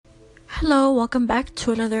Hello, welcome back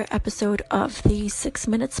to another episode of the 6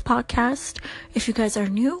 Minutes podcast. If you guys are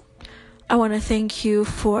new, I want to thank you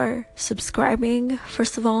for subscribing,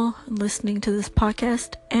 first of all, and listening to this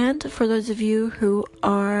podcast. And for those of you who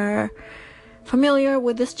are familiar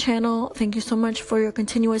with this channel, thank you so much for your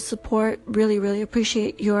continuous support. Really, really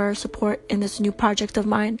appreciate your support in this new project of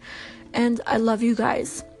mine. And I love you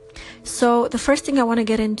guys. So the first thing I want to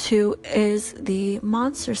get into is the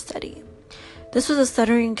monster study. This was a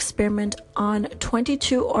stuttering experiment on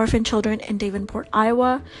 22 orphan children in Davenport,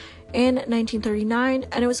 Iowa in 1939,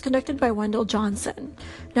 and it was conducted by Wendell Johnson.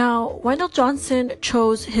 Now, Wendell Johnson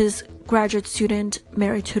chose his graduate student,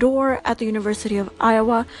 Mary Tudor, at the University of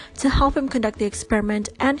Iowa to help him conduct the experiment,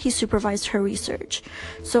 and he supervised her research.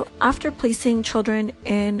 So after placing children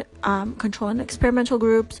in control and experimental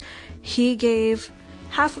groups, he gave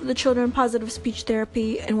half of the children positive speech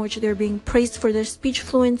therapy, in which they're being praised for their speech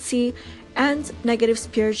fluency, and negative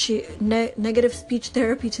speech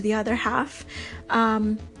therapy to the other half,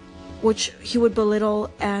 which he would belittle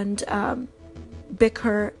and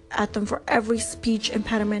bicker at them for every speech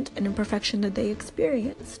impediment and imperfection that they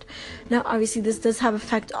experienced. Now, obviously, this does have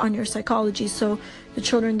effect on your psychology. So the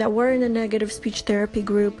children that were in the negative speech therapy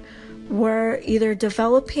group were either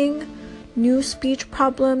developing new speech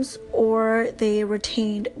problems or they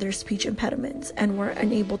retained their speech impediments and were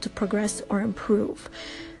unable to progress or improve.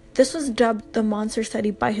 This was dubbed the monster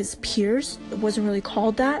study by his peers. It wasn't really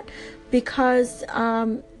called that because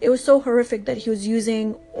it was so horrific that he was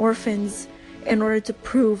using orphans in order to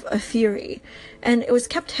prove a theory. And it was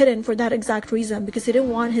kept hidden for that exact reason, because he didn't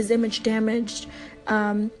want his image damaged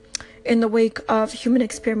in the wake of human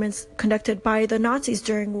experiments conducted by the Nazis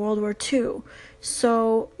during World War II.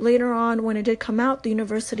 So later on, when it did come out, the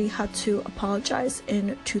university had to apologize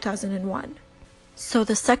in 2001. So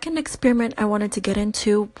the second experiment I wanted to get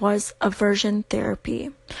into was aversion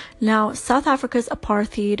therapy. Now, South Africa's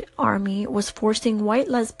apartheid army was forcing white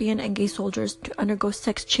lesbian and gay soldiers to undergo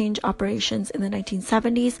sex change operations in the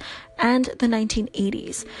 1970s and the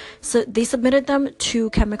 1980s. So they submitted them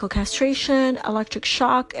to chemical castration, electric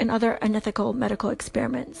shock, and other unethical medical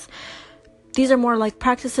experiments. These are more like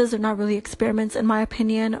practices, they're not really experiments in my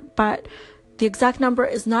opinion, but the exact number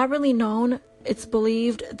is not really known. It's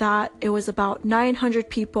believed that it was about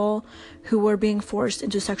 900 people who were being forced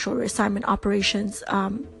into sexual reassignment operations,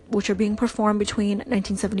 which are being performed between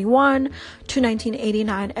 1971 to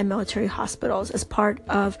 1989 at military hospitals as part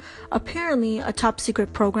of apparently a top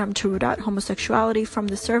secret program to root out homosexuality from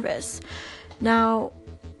the service. Now,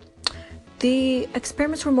 the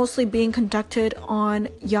experiments were mostly being conducted on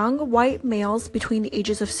young white males between the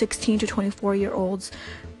ages of 16 to 24-year-olds,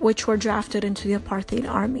 which were drafted into the apartheid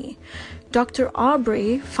army. Dr.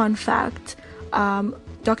 Aubrey, fun fact,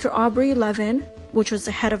 Dr. Aubrey Levin, which was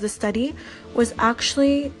the head of the study, is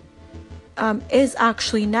actually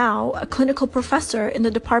now a clinical professor in the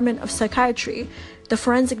Department of Psychiatry, the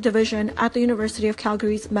forensic division at the University of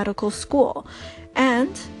Calgary's medical school.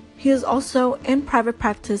 And he is also in private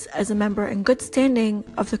practice as a member in good standing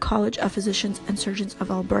of the College of Physicians and Surgeons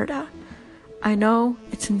of Alberta. I know,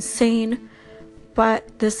 it's insane,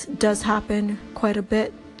 but this does happen quite a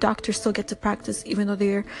bit. Doctors still get to practice even though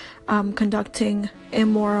they're conducting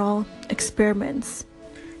immoral experiments.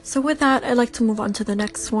 So with that, I'd like to move on to the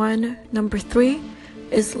next one. Number 3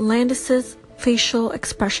 is Landis's facial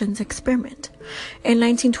expressions experiment. In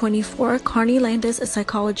 1924, Carney Landis, a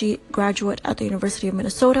psychology graduate at the University of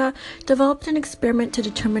Minnesota, developed an experiment to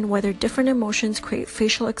determine whether different emotions create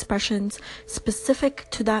facial expressions specific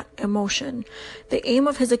to that emotion. The aim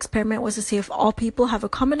of his experiment was to see if all people have a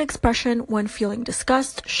common expression when feeling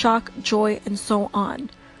disgust, shock, joy, and so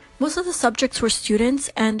on. Most of the subjects were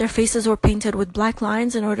students, and their faces were painted with black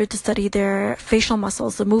lines in order to study their facial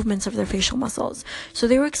muscles, the movements of their facial muscles. So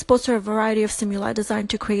they were exposed to a variety of stimuli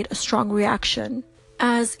designed to create a strong reaction.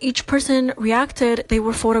 As each person reacted, they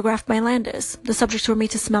were photographed by Landis. The subjects were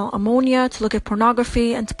made to smell ammonia, to look at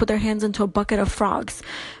pornography, and to put their hands into a bucket of frogs.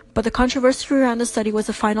 But the controversy around the study was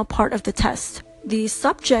the final part of the test. The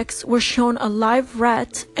subjects were shown a live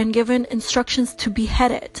rat and given instructions to behead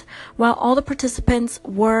it. While all the participants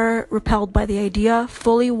were repelled by the idea,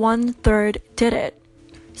 fully 1/3 did it.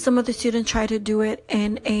 Some of the students tried to do it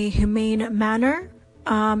in a humane manner,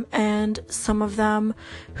 and some of them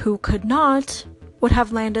who could not would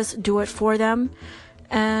have Landis do it for them.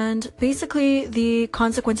 And basically, the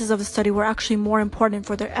consequences of the study were actually more important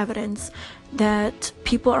for their evidence that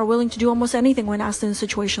people are willing to do almost anything when asked in a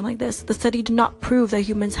situation like this. The study did not prove that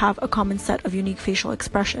humans have a common set of unique facial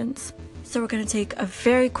expressions. So we're going to take a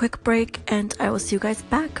very quick break, and I will see you guys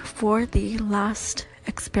back for the last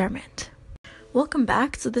experiment. Welcome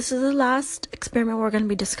back. So this is the last experiment we're going to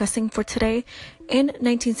be discussing for today. In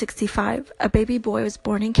 1965, a baby boy was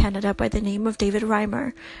born in Canada by the name of David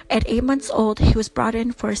Reimer. At 8 months old, he was brought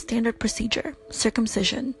in for a standard procedure,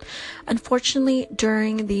 circumcision. Unfortunately,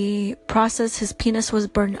 during the process, his penis was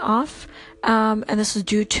burned off, and this was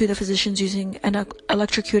due to the physicians using an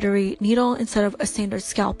electrocutory needle instead of a standard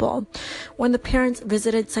scalpel. When the parents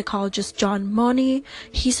visited psychologist John Money,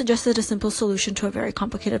 he suggested a simple solution to a very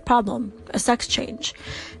complicated problem, a sex change.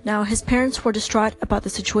 Now, his parents were distraught about the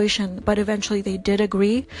situation, but eventually they did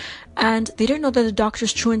agree, and they didn't know that the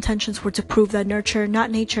doctor's true intentions were to prove that nurture, not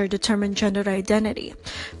nature, determined gender identity.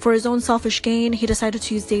 For his own selfish gain, he decided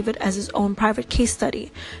to use David as his own private case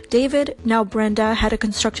study. David, now Brenda, had a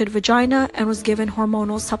constructed vagina and was given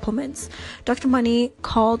hormonal supplements. Dr. Money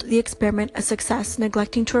called the experiment a success,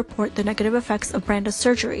 neglecting to report the negative effects of Brenda's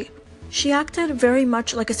surgery. She acted very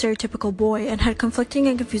much like a stereotypical boy and had conflicting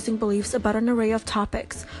and confusing beliefs about an array of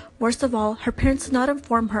topics. Worst of all, her parents did not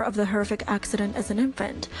inform her of the horrific accident as an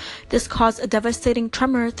infant. This caused a devastating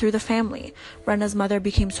tremor through the family. Brenda's mother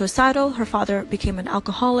became suicidal, her father became an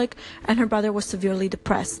alcoholic, and her brother was severely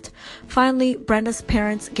depressed. Finally, Brenda's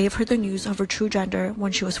parents gave her the news of her true gender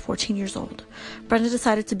when she was 14 years old. Brenda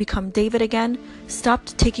decided to become David again,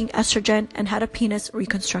 stopped taking estrogen, and had a penis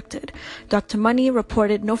reconstructed. Dr. Money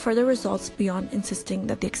reported no further results beyond insisting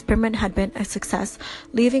that the experiment had been a success,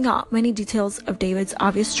 leaving out many details of David's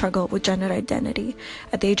obvious struggle with gender identity.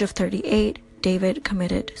 At the age of 38, David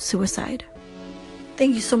committed suicide.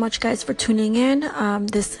 Thank you so much, guys, for tuning in.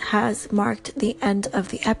 This has marked the end of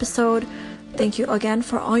the episode. Thank you again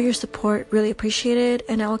for all your support. Really appreciate it.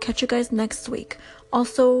 And I will catch you guys next week.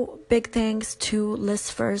 Also, big thanks to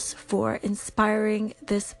Liz First for inspiring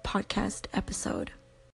this podcast episode.